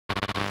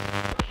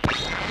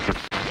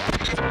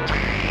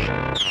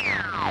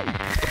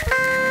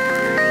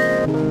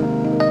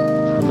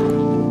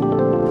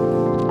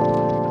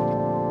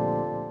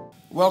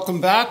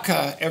Welcome back,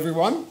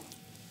 everyone.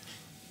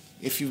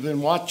 If you've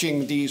been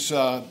watching these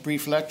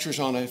brief lectures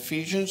on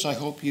Ephesians, I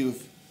hope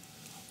you've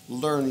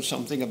learned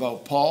something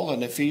about Paul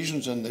and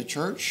Ephesians and the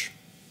church.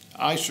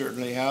 I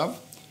certainly have.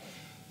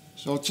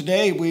 So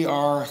today we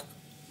are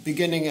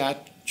beginning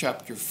at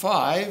chapter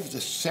 5,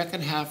 the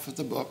second half of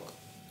the book.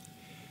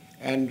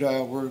 And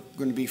we're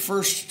going to be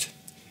first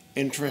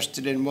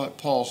interested in what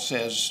Paul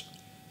says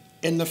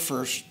in the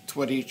first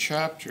 20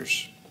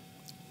 chapters.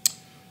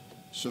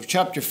 So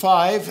chapter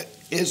 5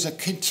 is a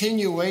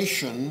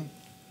continuation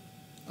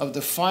of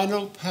the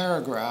final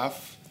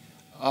paragraph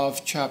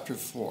of chapter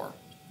 4.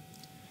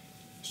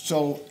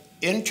 So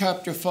in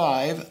chapter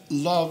 5,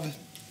 love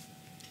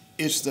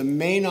is the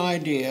main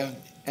idea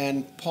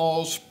and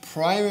Paul's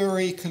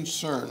primary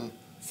concern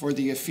for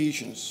the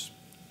Ephesians.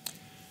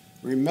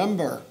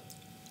 Remember,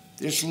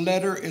 this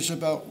letter is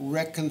about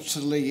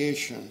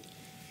reconciliation.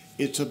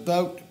 It's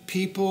about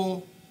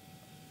people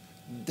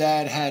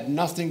that had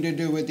nothing to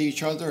do with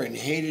each other and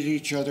hated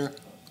each other,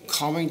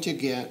 coming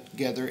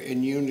together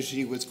in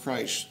unity with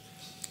Christ.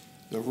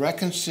 The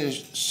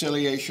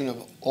reconciliation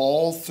of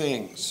all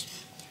things.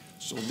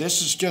 So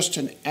this is just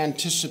an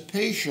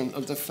anticipation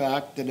of the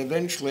fact that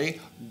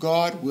eventually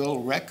God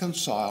will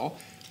reconcile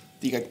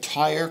the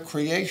entire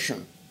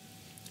creation,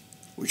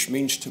 which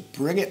means to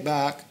bring it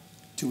back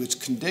to its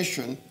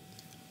condition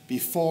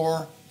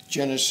before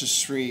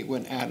Genesis 3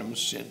 when Adam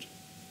sinned.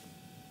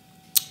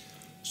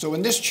 So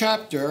in this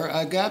chapter,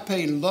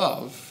 agape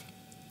love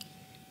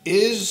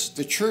is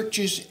the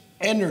church's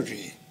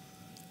energy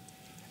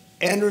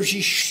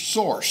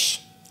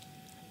source,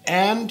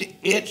 and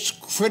its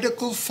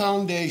critical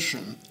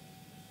foundation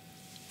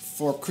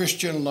for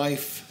Christian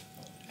life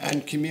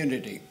and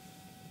community.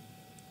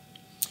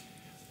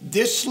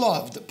 This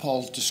love that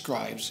Paul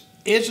describes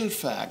is in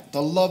fact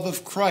the love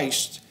of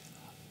Christ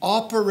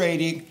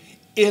operating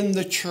in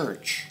the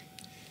church.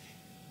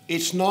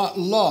 It's not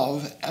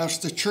love as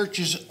the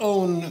church's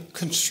own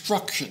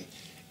construction.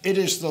 It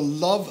is the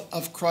love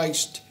of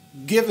Christ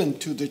given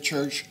to the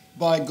church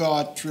by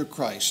God through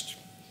Christ.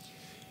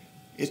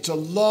 It's a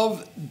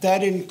love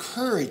that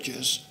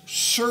encourages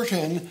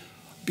certain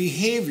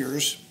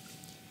behaviors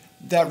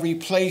that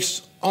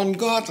replace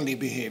ungodly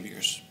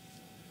behaviors.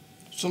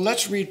 So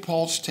let's read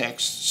Paul's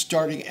text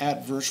starting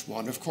at verse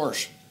 1, of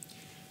course.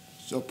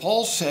 So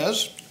Paul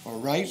says, or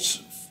writes,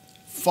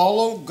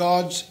 "Follow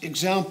God's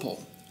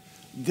example.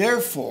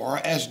 Therefore,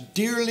 as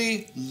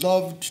dearly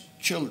loved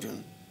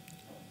children,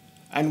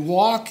 and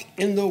walk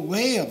in the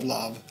way of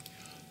love,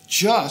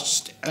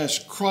 just as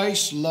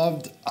Christ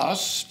loved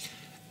us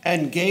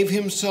and gave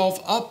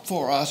himself up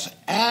for us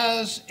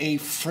as a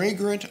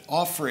fragrant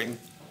offering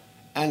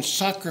and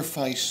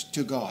sacrifice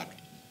to God.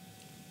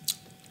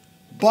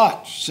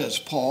 But," says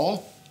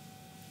Paul,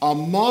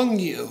 "among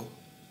you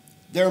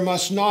there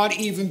must not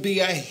even be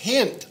a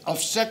hint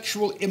of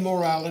sexual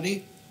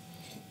immorality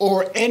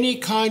or any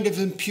kind of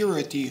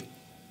impurity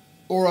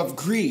or of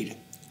greed,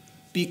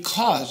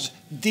 because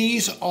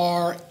these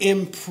are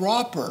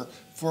improper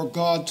for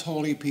God's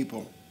holy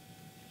people.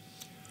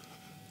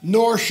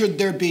 Nor should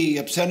there be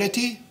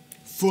obscenity,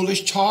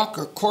 foolish talk,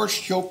 or coarse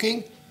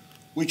joking,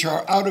 which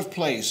are out of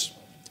place,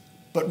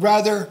 but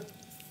rather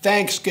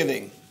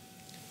thanksgiving.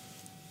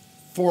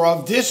 For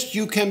of this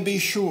you can be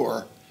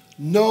sure,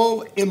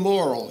 no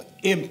immoral,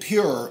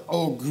 impure,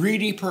 or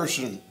greedy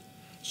person,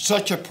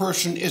 such a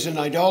person is an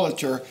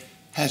idolater,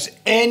 has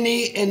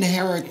any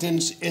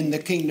inheritance in the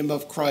kingdom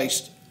of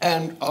Christ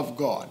and of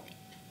God.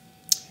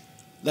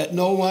 Let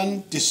no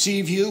one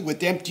deceive you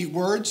with empty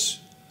words,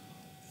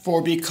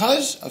 for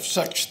because of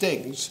such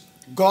things,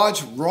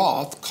 God's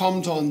wrath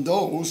comes on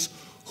those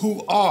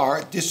who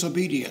are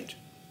disobedient.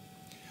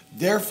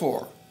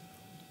 Therefore,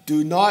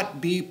 do not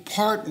be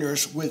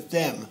partners with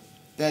them,"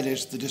 that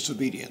is, the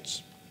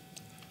disobedience.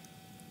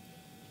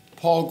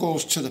 Paul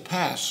goes to the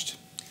past.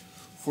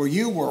 "For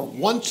you were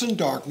once in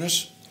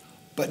darkness,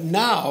 but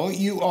now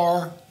you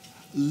are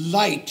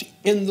light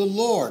in the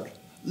Lord.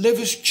 Live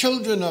as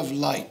children of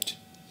light.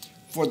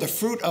 For the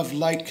fruit of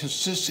light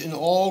consists in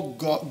all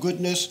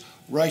goodness,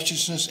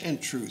 righteousness,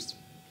 and truth.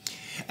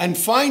 And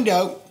find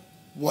out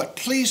what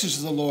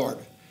pleases the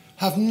Lord.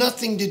 Have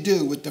nothing to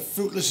do with the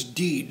fruitless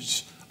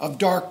deeds of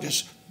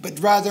darkness, but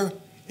rather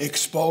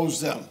expose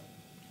them.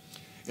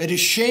 It is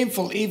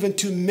shameful even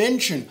to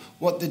mention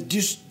what the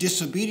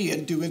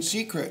disobedient do in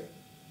secret.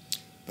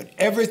 But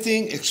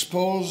everything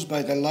exposed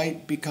by the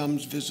light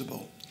becomes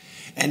visible,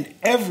 and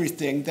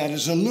everything that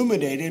is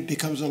illuminated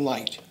becomes a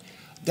light.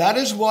 That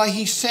is why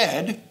he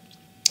said,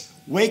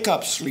 'Wake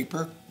up,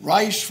 sleeper,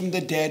 rise from the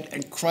dead,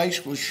 and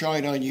Christ will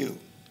shine on you.'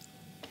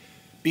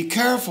 Be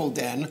careful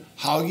then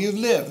how you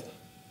live,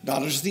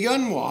 not as the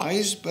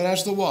unwise, but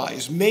as the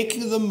wise,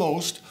 making the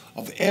most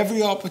of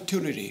every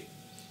opportunity,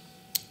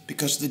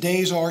 because the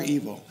days are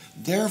evil.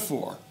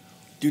 Therefore,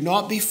 do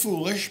not be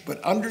foolish,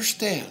 but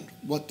understand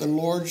what the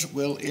Lord's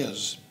will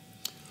is.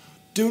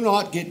 Do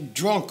not get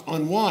drunk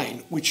on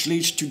wine, which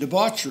leads to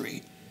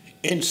debauchery.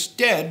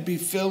 Instead, be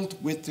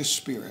filled with the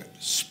Spirit,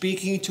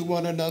 speaking to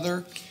one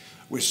another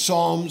with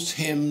psalms,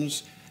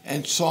 hymns,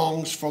 and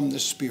songs from the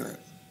Spirit.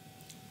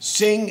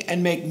 Sing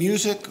and make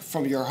music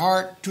from your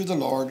heart to the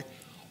Lord,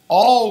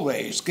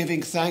 always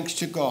giving thanks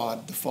to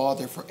God the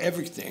Father for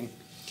everything,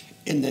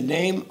 in the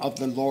name of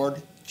the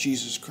Lord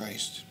Jesus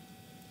Christ.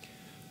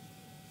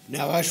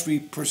 Now, as we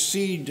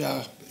proceed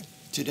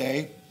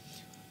today,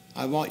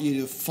 I want you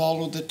to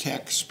follow the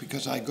text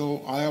because I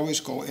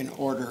always go in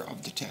order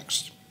of the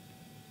text.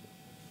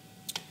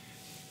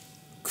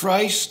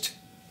 Christ,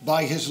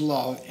 by his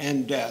love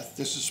and death,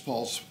 this is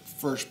Paul's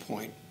first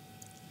point,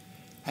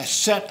 has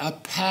set a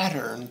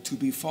pattern to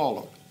be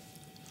followed.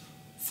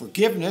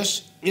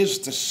 Forgiveness is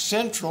the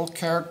central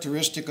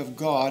characteristic of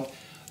God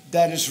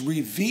that is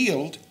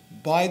revealed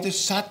by the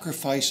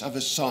sacrifice of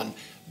his Son.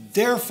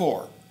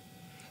 Therefore,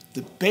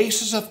 the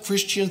basis of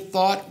Christian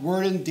thought,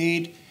 word, and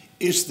deed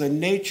is the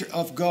nature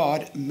of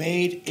God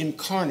made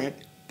incarnate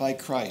by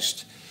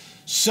Christ.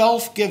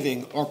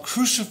 Self-giving or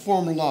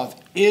cruciform love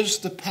is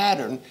the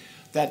pattern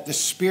that the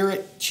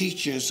Spirit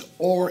teaches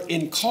or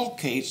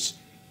inculcates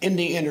in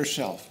the inner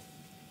self.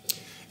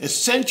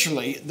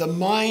 Essentially, the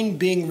mind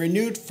being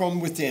renewed from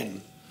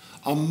within,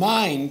 a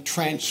mind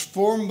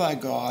transformed by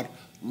God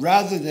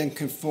rather than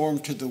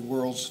conformed to the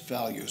world's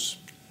values.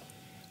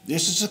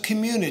 This is a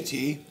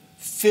community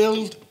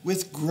filled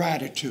with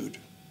gratitude.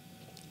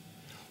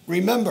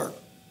 Remember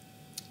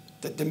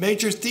that the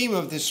major theme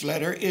of this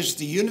letter is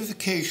the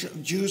unification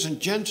of Jews and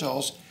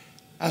Gentiles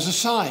as a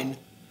sign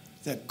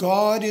that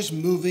God is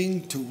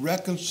moving to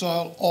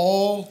reconcile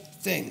all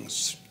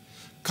things.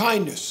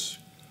 Kindness,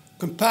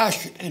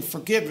 compassion, and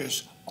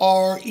forgiveness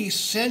are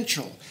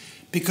essential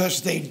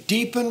because they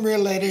deepen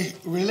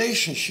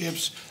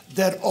relationships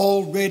that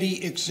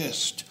already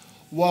exist,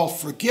 while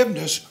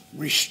forgiveness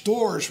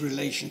restores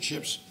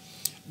relationships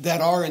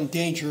that are in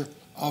danger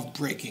of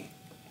breaking.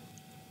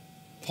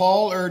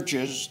 Paul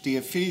urges the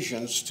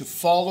Ephesians to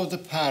follow the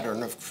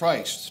pattern of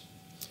Christ,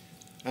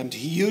 and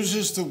he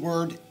uses the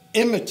word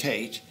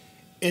imitate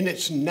in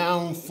its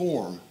noun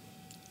form.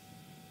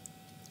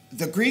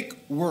 The Greek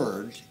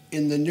word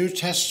in the New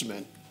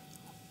Testament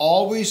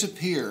always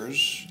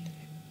appears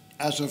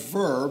as a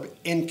verb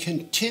in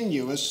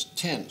continuous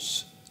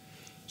tense,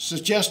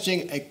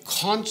 suggesting a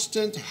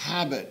constant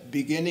habit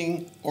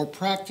beginning or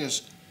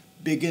practice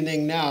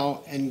beginning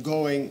now and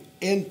going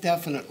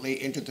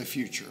indefinitely into the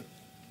future.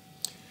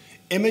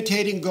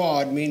 Imitating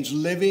God means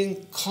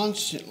living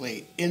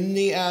constantly in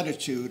the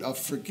attitude of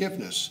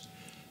forgiveness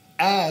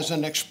as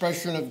an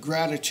expression of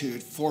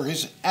gratitude for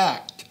his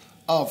act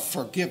of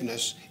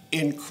forgiveness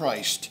in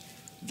Christ.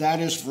 That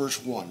is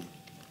verse 1.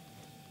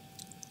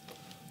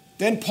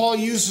 Then Paul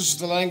uses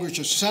the language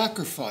of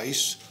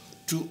sacrifice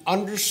to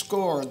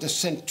underscore the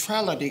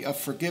centrality of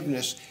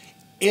forgiveness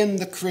in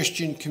the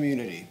Christian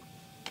community.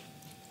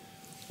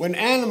 When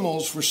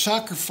animals were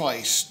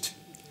sacrificed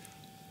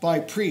by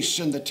priests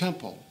in the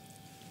temple,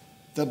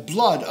 the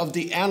blood of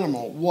the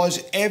animal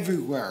was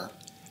everywhere,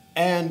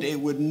 and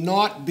it would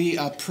not be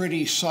a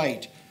pretty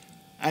sight,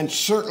 and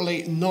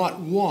certainly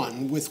not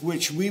one with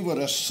which we would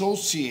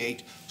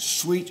associate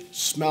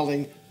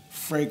sweet-smelling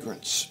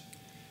fragrance.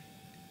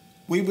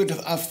 We would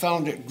have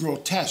found it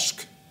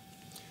grotesque.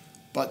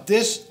 But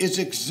this is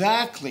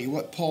exactly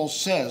what Paul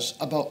says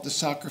about the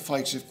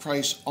sacrifice of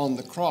Christ on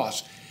the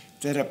cross,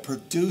 that it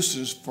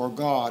produces for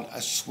God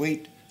a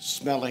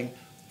sweet-smelling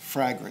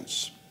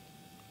fragrance.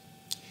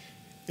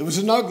 It was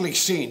an ugly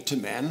scene to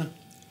men,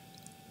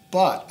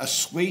 but a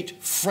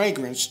sweet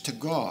fragrance to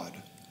God.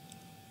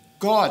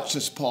 God,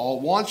 says Paul,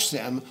 wants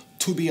them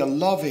to be a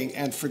loving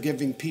and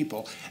forgiving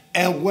people.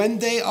 And when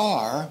they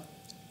are,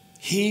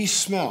 he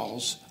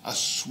smells a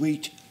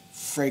sweet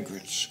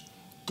fragrance.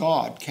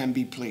 God can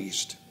be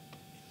pleased.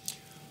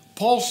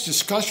 Paul's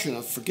discussion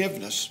of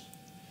forgiveness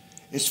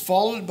is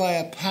followed by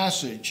a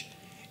passage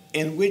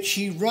in which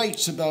he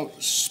writes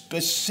about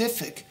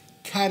specific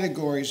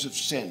categories of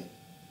sin.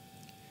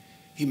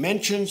 He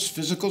mentions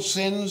physical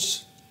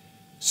sins,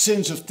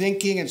 sins of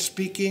thinking and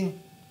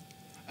speaking,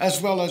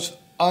 as well as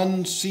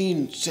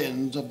unseen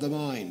sins of the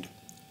mind.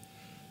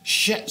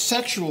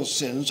 Sexual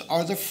sins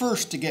are the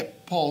first to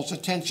get Paul's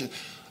attention,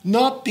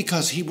 not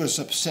because he was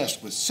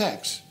obsessed with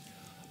sex,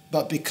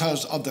 but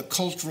because of the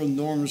cultural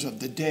norms of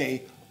the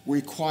day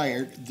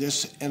required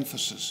this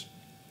emphasis.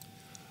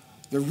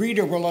 The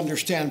reader will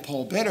understand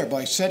Paul better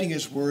by setting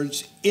his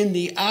words in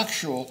the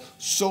actual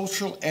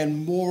social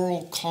and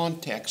moral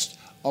context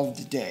of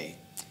the day.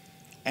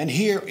 And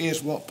here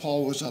is what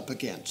Paul was up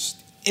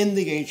against in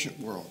the ancient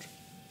world.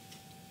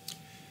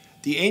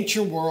 The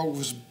ancient world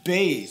was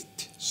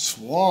bathed,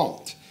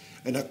 swamped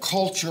in a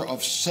culture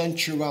of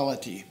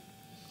sensuality.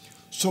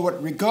 So it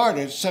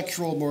regarded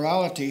sexual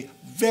morality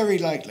very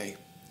lightly.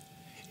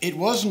 It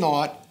was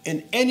not,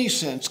 in any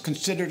sense,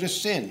 considered a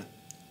sin.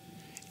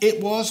 It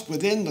was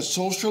within the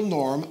social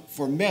norm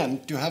for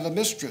men to have a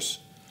mistress.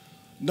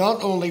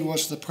 Not only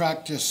was the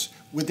practice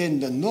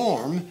within the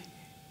norm,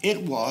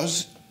 it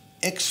was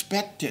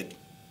expected.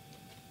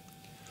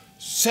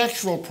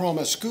 Sexual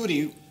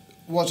promiscuity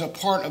was a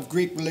part of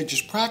Greek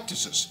religious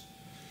practices.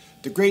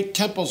 The great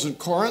temples in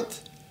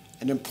Corinth,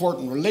 an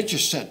important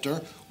religious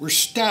center, were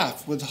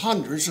staffed with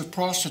hundreds of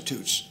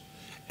prostitutes,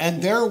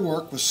 and their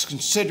work was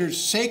considered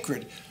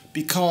sacred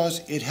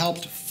because it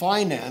helped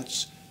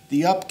finance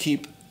the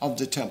upkeep of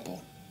the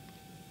temple.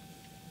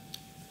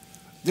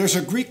 There's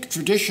a Greek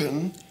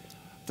tradition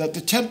that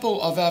the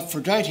temple of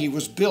Aphrodite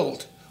was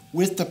built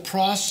with the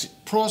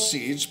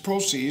proceeds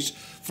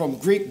from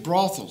Greek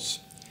brothels.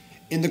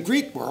 In the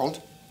Greek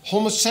world,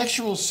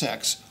 homosexual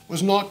sex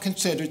was not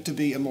considered to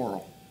be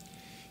immoral.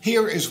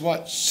 Here is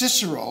what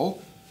Cicero,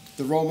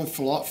 the Roman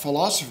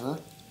philosopher,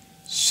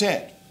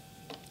 said,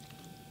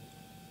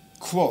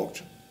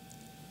 quote,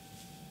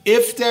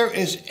 "If there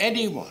is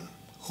anyone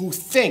who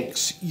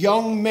thinks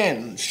young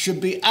men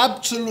should be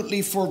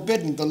absolutely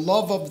forbidden the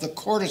love of the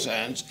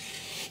courtesans,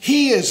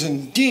 he is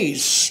indeed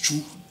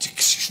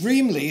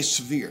extremely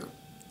severe.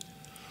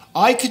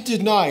 I could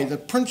deny the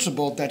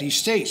principle that he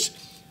states,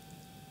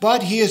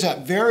 but he is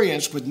at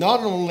variance with not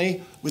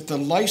only with the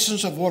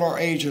license of what our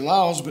age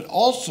allows, but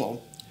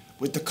also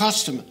with the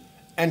custom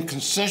and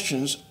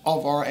concessions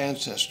of our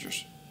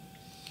ancestors.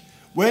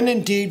 When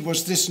indeed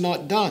was this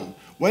not done?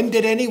 When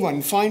did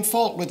anyone find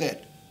fault with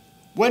it?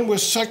 When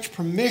was such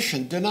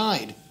permission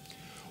denied?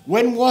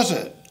 When was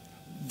it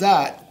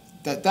that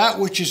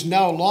which is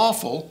now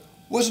lawful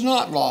was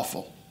not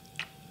lawful?"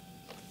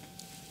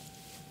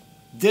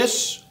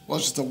 This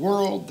was the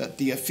world that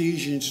the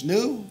Ephesians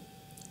knew,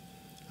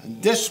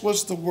 and this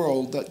was the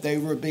world that they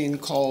were being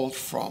called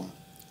from.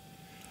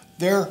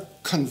 Their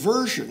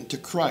conversion to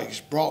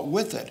Christ brought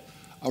with it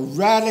a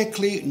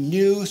radically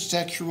new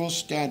sexual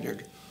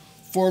standard,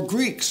 for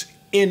Greeks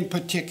in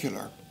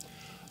particular.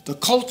 The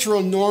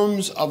cultural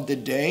norms of the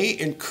day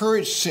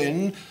encouraged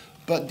sin,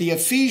 but the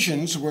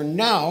Ephesians were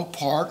now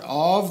part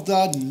of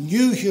the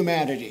new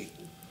humanity.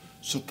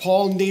 So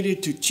Paul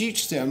needed to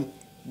teach them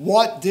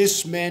what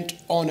this meant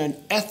on an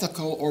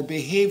ethical or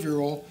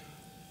behavioral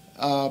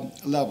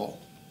level.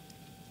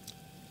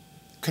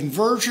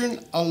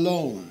 Conversion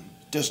alone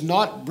does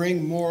not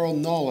bring moral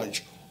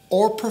knowledge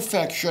or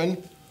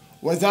perfection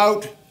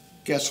without,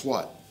 guess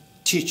what?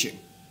 Teaching.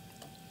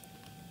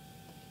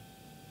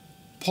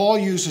 Paul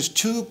uses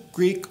two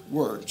Greek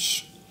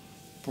words,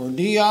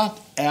 porneia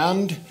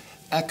and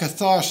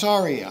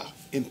akatharsaria,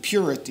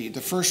 impurity,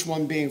 the first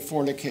one being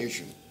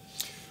fornication.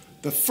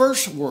 The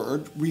first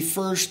word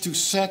refers to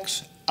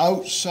sex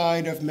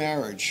outside of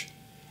marriage,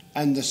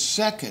 and the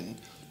second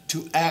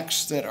to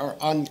acts that are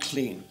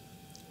unclean.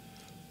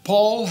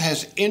 Paul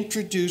has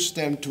introduced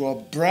them to a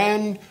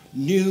brand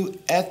new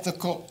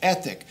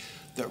ethic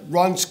that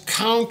runs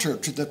counter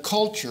to the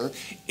culture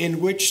in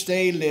which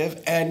they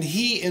live, and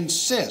he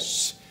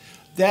insists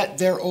that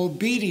their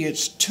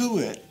obedience to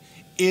it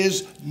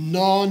is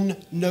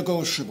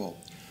non-negotiable,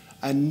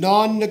 a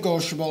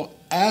non-negotiable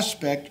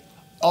aspect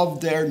of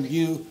their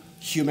new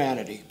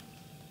humanity.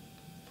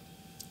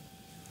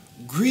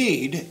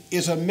 Greed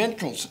is a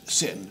mental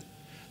sin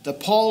that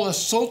Paul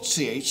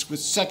associates with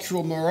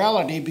sexual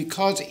morality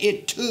because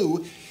it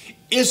too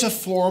is a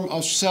form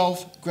of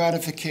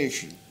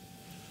self-gratification.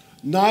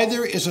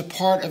 Neither is a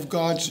part of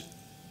God's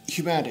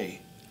humanity,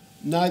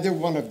 neither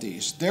one of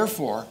these.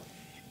 Therefore,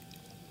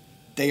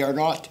 they are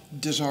not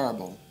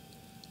desirable.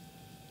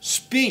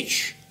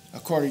 Speech,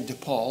 according to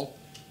Paul,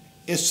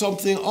 is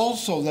something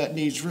also that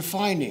needs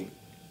refining.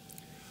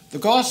 The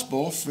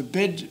gospel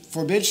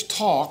forbids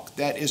talk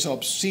that is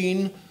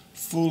obscene,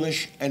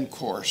 foolish, and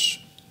coarse.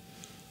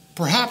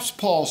 Perhaps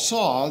Paul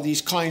saw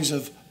these kinds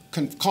of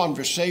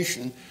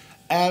conversation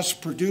as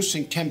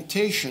producing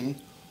temptation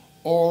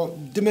or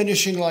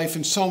diminishing life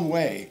in some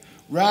way.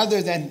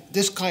 Rather than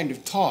this kind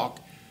of talk,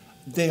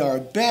 they are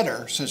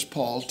better, says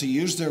Paul, to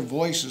use their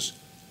voices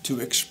to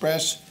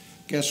express,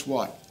 guess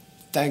what?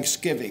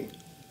 Thanksgiving,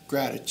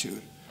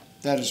 gratitude.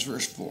 That is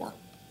verse 4.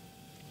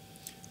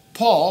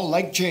 Paul,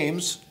 like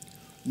James,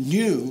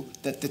 knew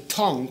that the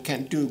tongue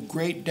can do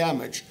great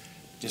damage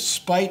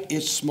despite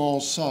its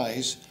small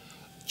size,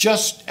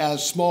 just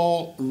as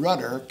small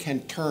rudder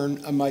can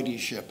turn a mighty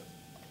ship.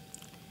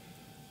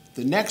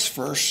 The next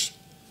verse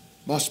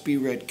must be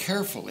read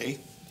carefully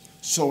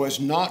so as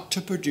not to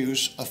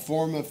produce a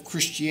form of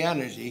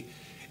Christianity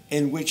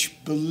in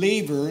which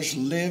believers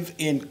live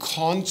in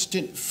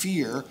constant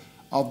fear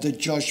of the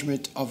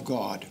judgment of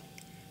God.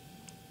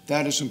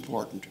 That is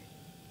important.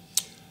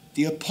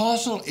 The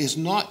apostle is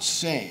not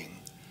saying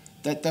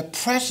that the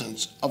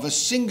presence of a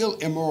single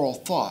immoral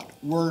thought,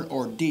 word,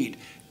 or deed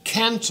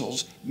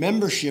cancels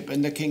membership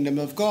in the kingdom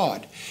of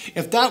God.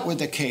 If that were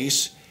the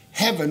case,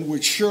 heaven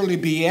would surely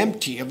be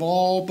empty of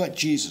all but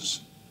Jesus.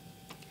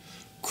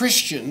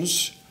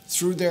 Christians,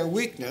 through their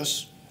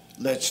weakness,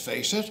 let's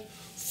face it,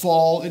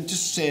 fall into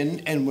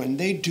sin, and when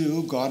they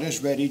do, God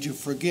is ready to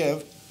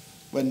forgive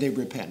when they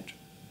repent.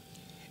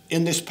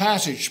 In this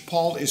passage,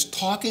 Paul is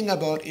talking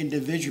about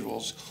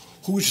individuals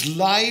whose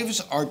lives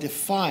are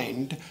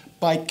defined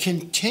by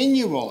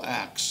continual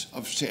acts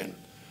of sin,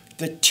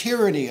 the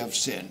tyranny of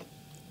sin.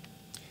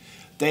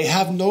 They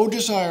have no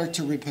desire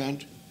to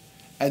repent,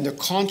 and their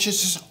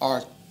consciences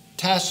are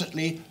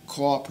tacitly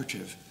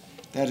cooperative.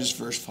 That is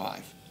verse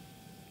 5.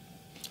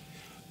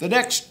 The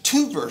next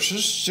two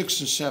verses,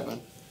 6 and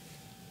 7,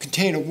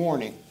 contain a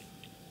warning.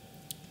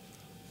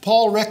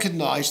 Paul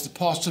recognized the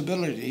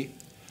possibility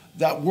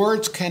that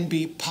words can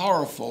be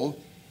powerful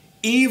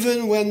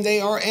even when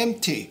they are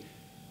empty.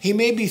 He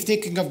may be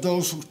thinking of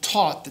those who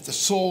taught that the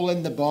soul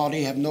and the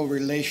body have no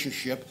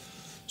relationship,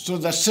 so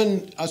that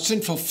a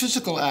sinful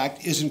physical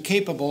act is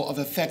incapable of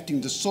affecting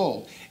the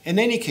soul. In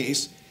any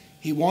case,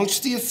 he wants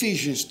the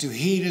Ephesians to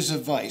heed his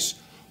advice.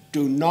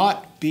 Do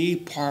not be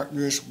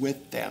partners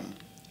with them.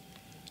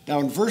 Now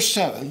in verse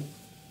 7,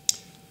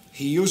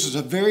 he uses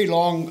a very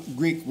long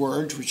Greek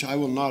word, which I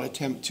will not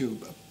attempt to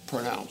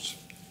pronounce.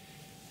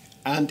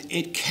 And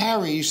it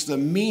carries the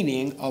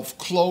meaning of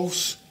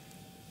close,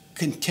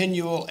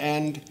 continual,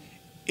 and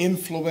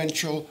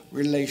influential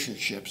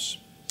relationships.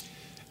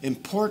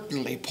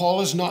 Importantly,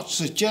 Paul is not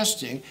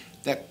suggesting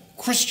that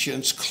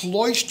Christians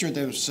cloister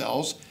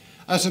themselves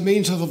as a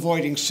means of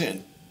avoiding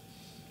sin.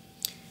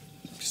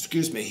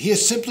 He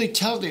is simply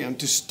telling them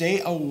to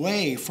stay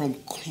away from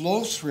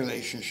close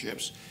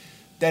relationships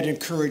that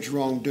encourage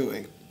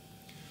wrongdoing.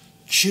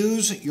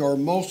 Choose your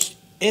most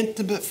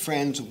intimate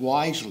friends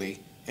wisely,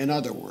 in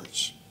other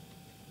words.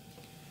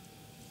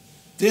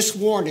 This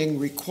warning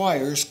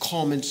requires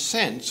common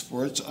sense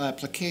for its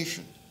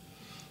application.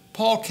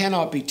 Paul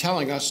cannot be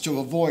telling us to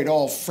avoid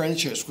all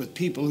friendships with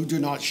people who do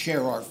not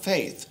share our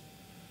faith.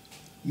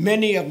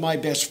 Many of my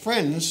best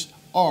friends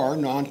are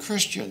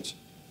non-Christians.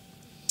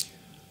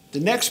 The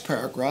next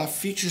paragraph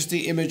features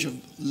the image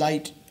of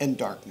light and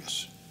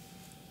darkness.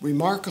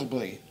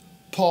 Remarkably,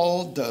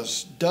 Paul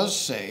does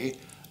say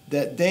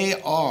that they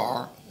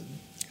were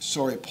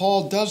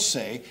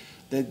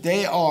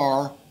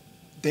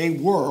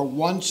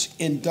once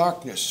in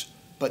darkness,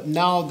 but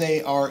now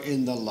they are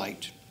in the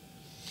light.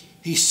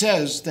 He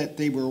says that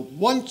they were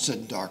once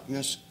in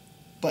darkness,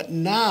 but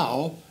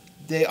now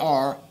they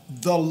are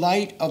the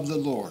light of the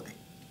Lord.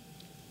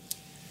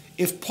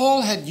 If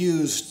Paul had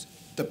used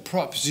the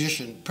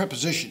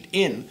preposition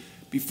in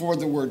before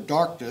the word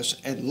darkness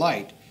and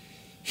light,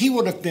 he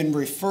would have been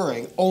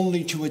referring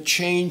only to a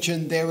change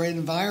in their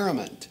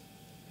environment.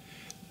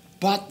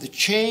 But the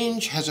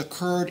change has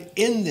occurred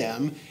in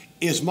them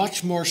is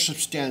much more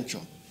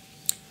substantial.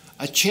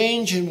 A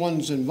change in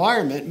one's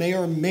environment may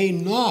or may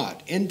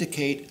not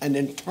indicate an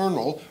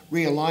internal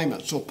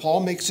realignment. So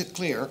Paul makes it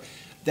clear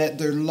that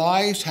their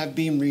lives have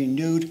been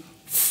renewed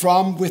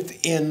from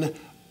within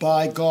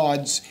by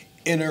God's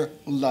inner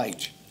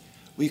light.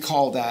 We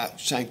call that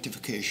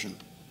sanctification.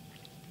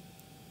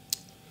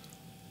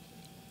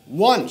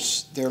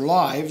 Once their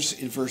lives,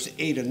 in verse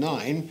 8 and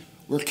 9,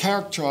 were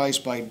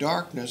characterized by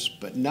darkness,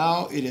 but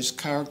now it is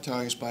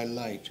characterized by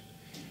light.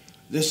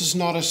 This is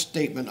not a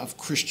statement of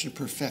Christian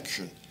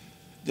perfection.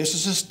 This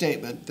is a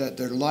statement that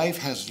their life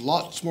has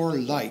lots more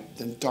light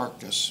than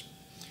darkness.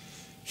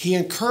 He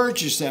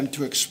encourages them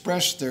to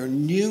express their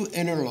new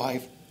inner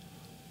life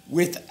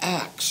with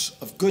acts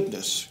of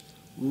goodness,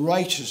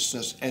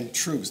 righteousness, and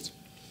truth,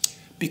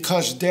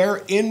 because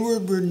their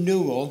inward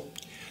renewal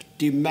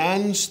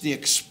demands the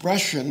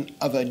expression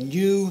of a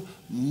new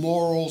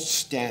moral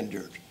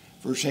standard.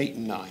 Verse 8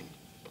 and 9.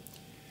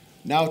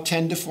 Now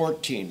 10 to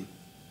 14.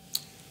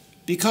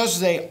 Because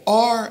they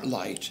are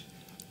light,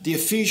 the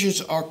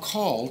Ephesians are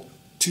called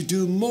to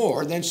do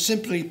more than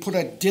simply put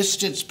a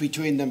distance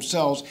between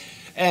themselves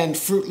and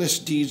fruitless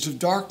deeds of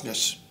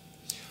darkness.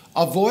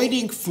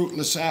 Avoiding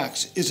fruitless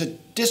acts is a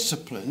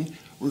discipline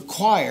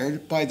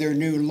required by their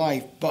new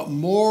life, but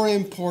more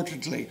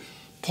importantly,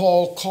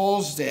 Paul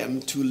calls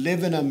them to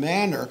live in a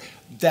manner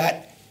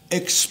that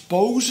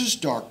exposes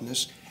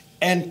darkness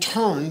and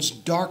turns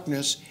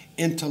darkness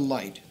into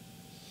light.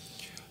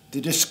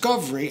 The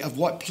discovery of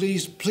what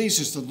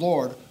pleases the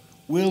Lord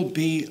will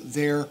be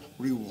their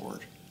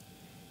reward.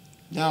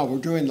 Now, we're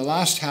doing the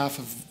last half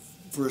of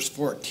verse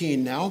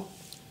 14 now.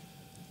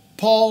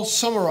 Paul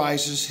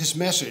summarizes his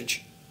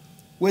message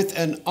with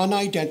an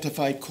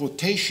unidentified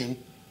quotation,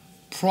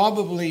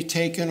 probably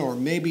taken or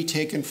maybe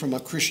taken from a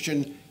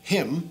Christian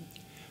hymn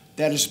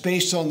that is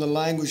based on the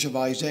language of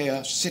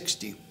Isaiah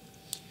 60.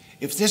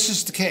 If this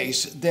is the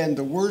case, then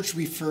the words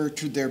refer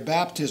to their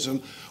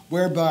baptism,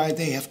 whereby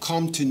they have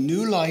come to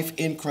new life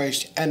in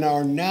Christ and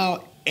are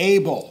now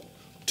able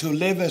to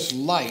live as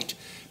light,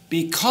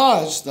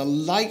 because the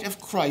light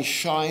of Christ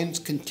shines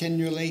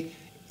continually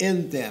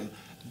in them.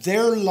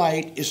 Their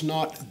light is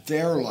not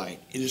their light.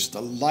 It is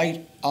the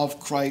light of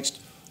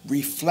Christ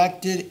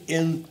reflected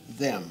in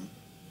them.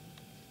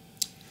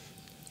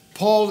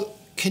 Paul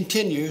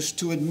continues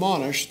to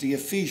admonish the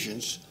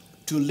Ephesians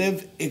to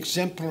live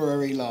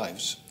exemplary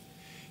lives.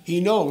 He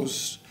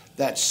knows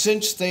that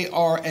since they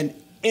are an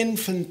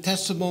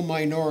infinitesimal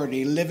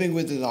minority living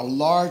within a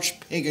large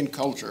pagan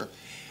culture,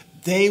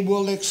 they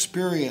will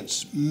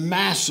experience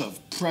massive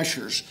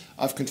pressures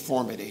of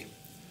conformity,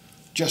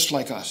 just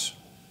like us.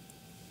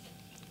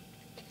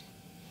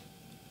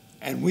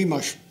 And we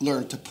must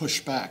learn to push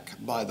back,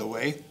 by the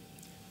way.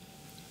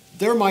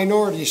 Their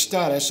minority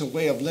status and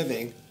way of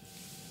living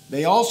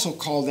They also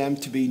call them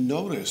to be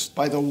noticed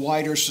by the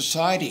wider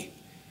society.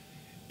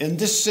 In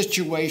this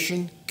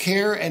situation,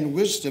 care and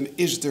wisdom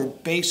is their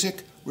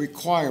basic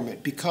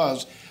requirement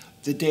because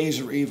the days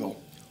are evil.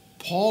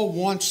 Paul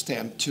wants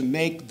them to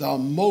make the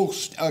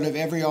most out of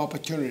every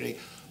opportunity,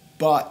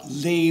 but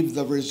leave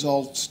the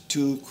results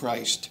to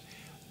Christ.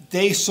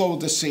 They sow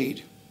the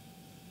seed.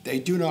 They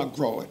do not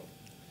grow it.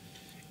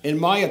 In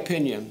my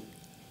opinion,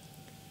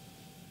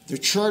 the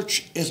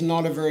church is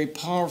not a very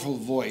powerful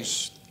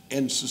voice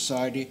in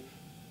society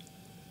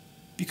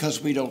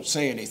because we don't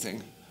say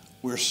anything.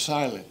 We're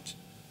silent.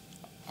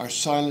 Our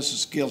silence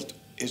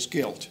is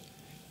guilt.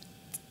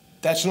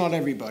 That's not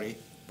everybody,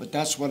 but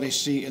that's what I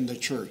see in the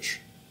church.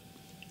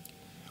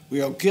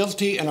 We are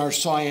guilty in our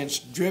science,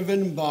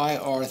 driven by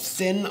our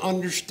thin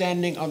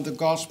understanding of the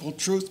gospel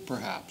truth,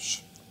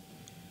 perhaps.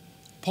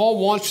 Paul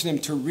wants them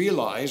to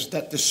realize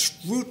that the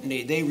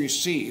scrutiny they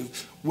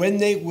receive when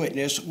they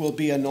witness will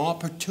be an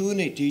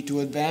opportunity to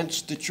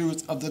advance the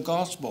truth of the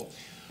gospel.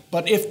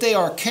 But if they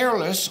are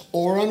careless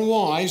or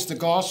unwise, the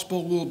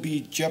gospel will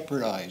be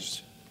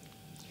jeopardized.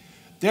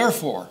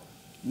 Therefore,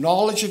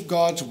 knowledge of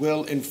God's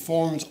will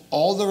informs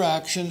all their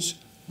actions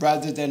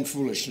rather than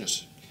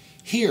foolishness.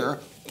 Here,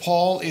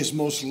 Paul is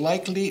most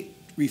likely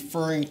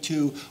referring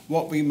to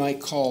what we might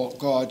call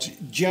God's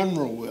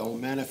general will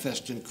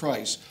manifest in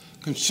Christ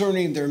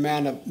concerning their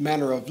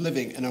manner of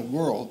living in a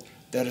world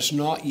that is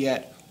not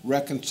yet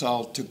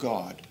reconciled to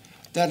God.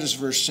 That is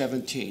verse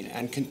 17.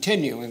 And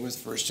continuing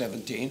with verse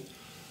 17,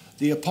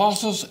 the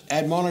apostle's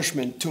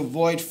admonishment to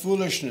avoid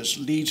foolishness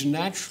leads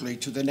naturally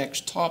to the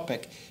next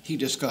topic he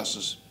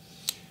discusses.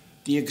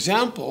 The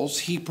examples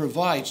he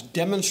provides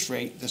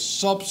demonstrate the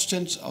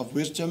substance of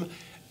wisdom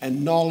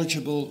and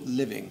knowledgeable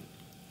living.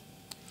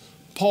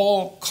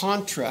 Paul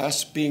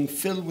contrasts being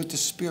filled with the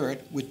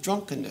Spirit with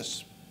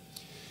drunkenness.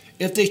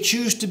 If they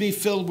choose to be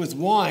filled with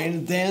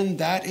wine, then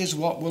that is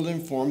what will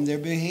inform their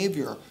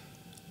behavior.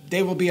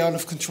 They will be out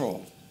of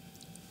control.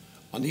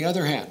 On the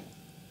other hand,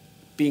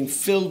 being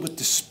filled with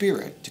the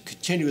Spirit, to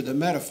continue the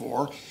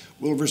metaphor,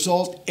 will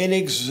result in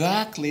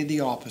exactly the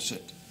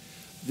opposite.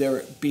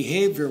 Their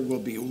behavior will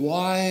be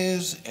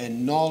wise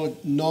and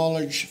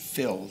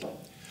knowledge-filled.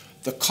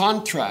 The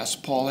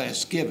contrast Paul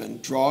has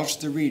given draws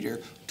the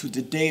reader to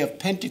the day of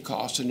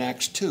Pentecost in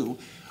Acts 2,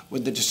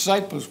 when the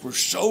disciples were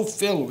so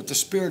filled with the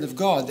Spirit of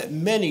God that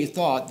many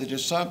thought the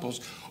disciples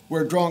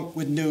were drunk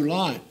with new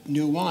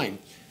wine.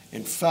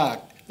 In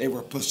fact, they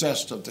were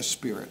possessed of the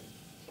Spirit.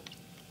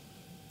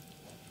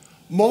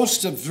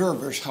 Most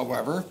observers,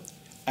 however,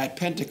 at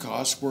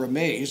Pentecost were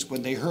amazed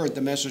when they heard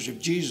the message of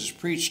Jesus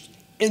preached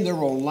in their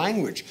own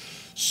language.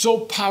 So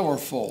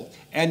powerful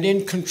and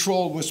in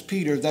control was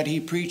Peter that he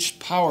preached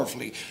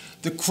powerfully.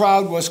 The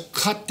crowd was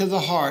cut to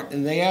the heart,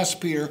 and they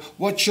asked Peter,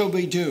 "What shall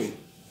we do?"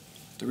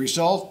 The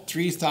result,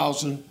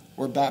 3,000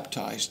 were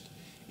baptized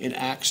in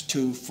Acts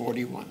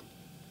 2:41.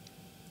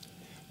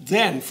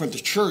 Then, for the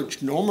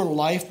church, normal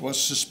life was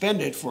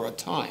suspended for a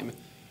time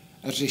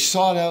as they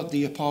sought out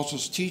the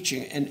apostles'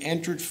 teaching and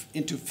entered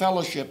into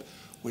fellowship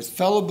with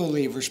fellow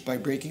believers by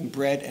breaking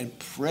bread and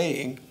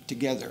praying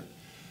together.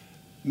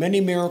 Many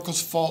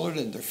miracles followed,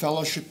 and their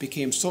fellowship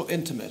became so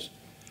intimate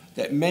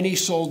that many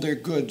sold their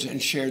goods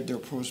and shared their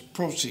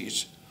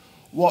proceeds.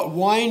 What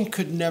wine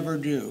could never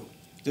do,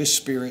 the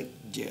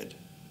Spirit did.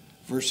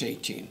 Verse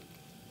 18.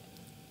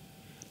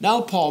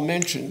 Now Paul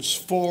mentions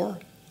four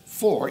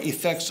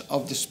effects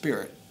of the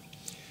Spirit.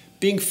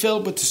 Being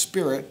filled with the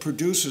Spirit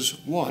produces,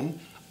 1,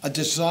 a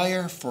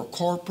desire for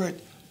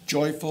corporate,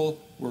 joyful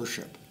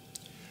worship.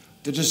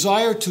 The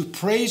desire to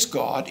praise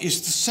God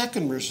is the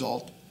second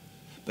result,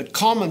 but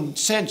common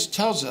sense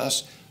tells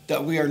us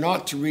that we are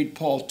not to read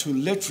Paul too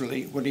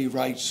literally when he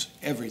writes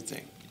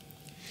everything.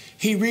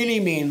 He really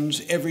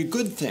means every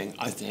good thing,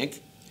 I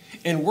think.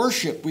 In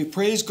worship, we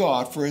praise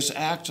God for his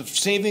act of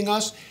saving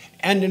us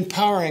and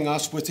empowering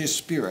us with his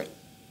Spirit.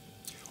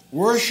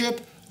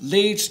 Worship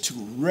leads to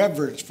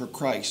reverence for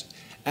Christ,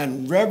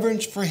 and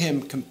reverence for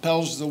him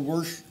compels the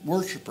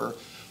worshiper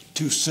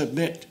to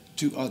submit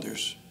to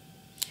others.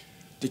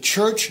 The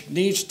church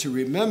needs to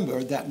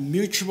remember that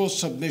mutual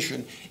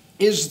submission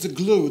is the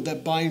glue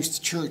that binds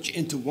the church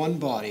into one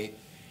body,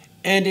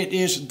 and it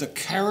is the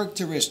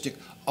characteristic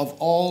of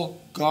all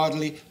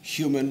godly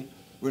human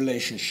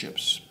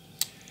relationships.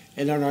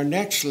 And in our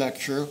next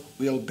lecture,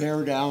 we'll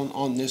bear down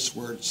on this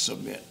word,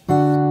 submit.